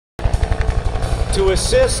to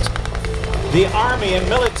assist the army and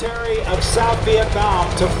military of South Vietnam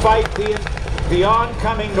to fight the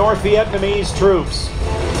oncoming North Vietnamese troops.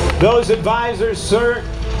 Those advisors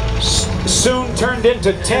soon turned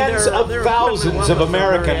into tens of thousands of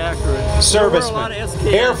American servicemen,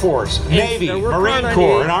 Air Force, Navy, Marine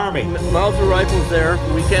Corps, and Army. Mauser rifles there.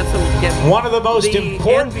 We get one of the most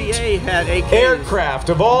important aircraft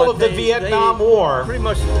of all of the Vietnam War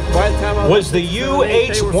was the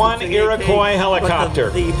UH-1 Iroquois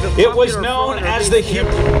helicopter. It was known as the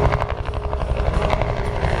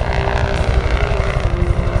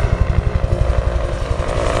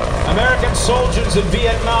American soldiers in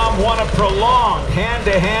Vietnam won a prolonged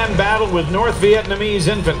hand-to-hand battle with North Vietnamese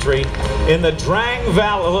infantry in the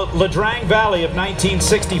La Drang Valley of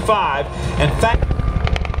 1965, and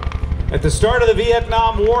at the start of the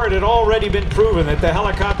Vietnam War, it had already been proven that the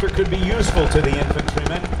helicopter could be useful to the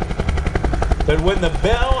infantrymen. But when the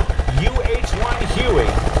Bell UH-1 Huey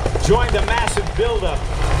joined the massive buildup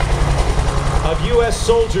of U.S.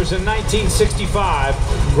 soldiers in 1965,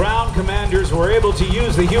 ground commanders were able to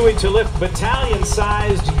use the Huey to lift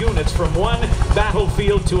battalion-sized units from one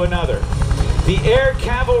battlefield to another. The air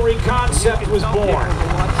cavalry concept was born,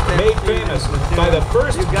 made famous by the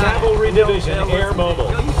 1st Cavalry Division Air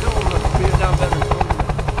Mobile.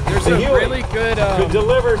 There's a really good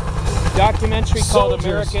documentary called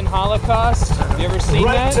American Holocaust. Have you ever seen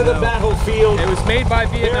that? To the battlefield. It was made by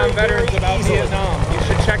Vietnam veterans about Vietnam. You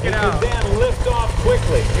should check it out. Then lift off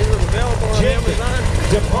quickly. It was available on Amazon.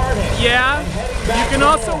 Departing. Yeah. You can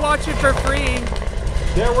also watch it for free.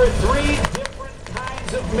 There were 3 different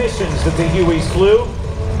kinds of missions that the Hueys flew.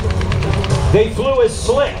 They flew as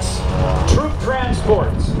slicks, troop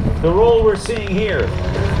transports, the role we're seeing here,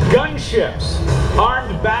 gunships,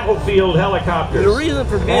 armed battlefield helicopters, the reason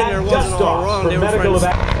for being there wasn't all wrong. They were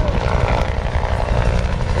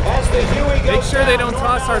As the Huey goes Make sure they don't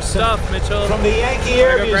toss our stuff, Mitchell. From the Yankee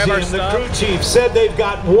Air Museum, the crew chief said they've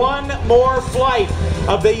got one more flight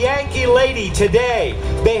of the Yankee Lady today.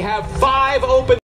 They have 5 open